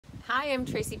Hi, I'm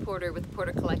Tracy Porter with the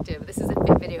Porter Collective. This is a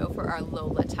fit video for our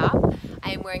Lola top.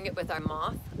 I am wearing it with our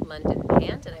moth London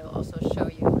pant, and I will also show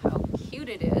you how cute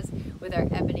it is with our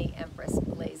ebony empress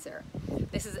blazer.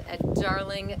 This is a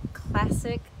darling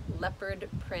classic leopard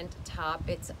print top.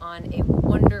 It's on a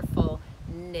wonderful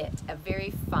knit, a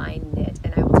very fine knit,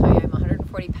 and I will tell you I'm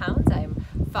 140 pounds, I'm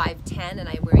 5'10", and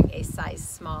I'm wearing a size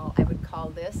small. I would call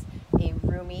this a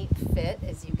roomy fit,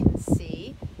 as you can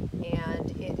see,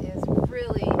 and it is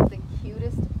really the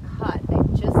cutest cut. I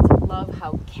just love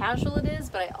how casual it is,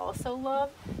 but I also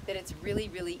love that it's really,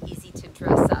 really easy to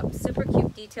dress up. Super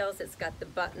cute details. It's got the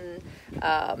button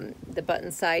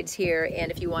sides here,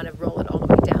 and if you want to roll it all the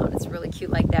way down, it's really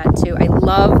cute like that too. I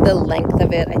love the length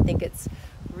of it. I think it's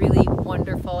really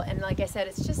wonderful, and like I said,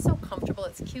 it's just so comfortable.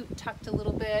 It's cute, tucked a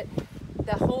little bit.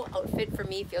 The whole outfit for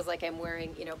me feels like I'm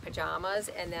wearing, pajamas,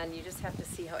 and then you just have to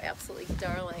see how absolutely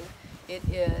darling it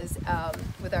is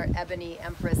with our ebony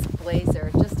empress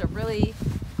blazer. Just a really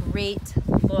great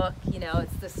look.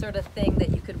 It's the sort of thing that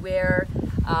you could wear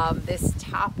this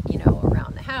top,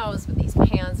 around the house with these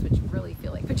pants, which really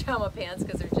feel like pajama pants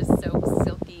because they're just so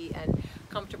silky and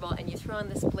comfortable. And you throw on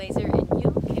this blazer and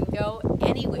you can go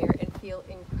anywhere and feel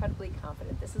incredibly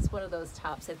confident. This is one of those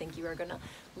tops I think you are going to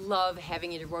love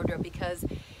having in your wardrobe because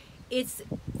it's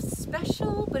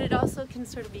special, but it also can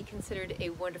sort of be considered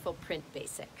a wonderful print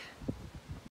basic.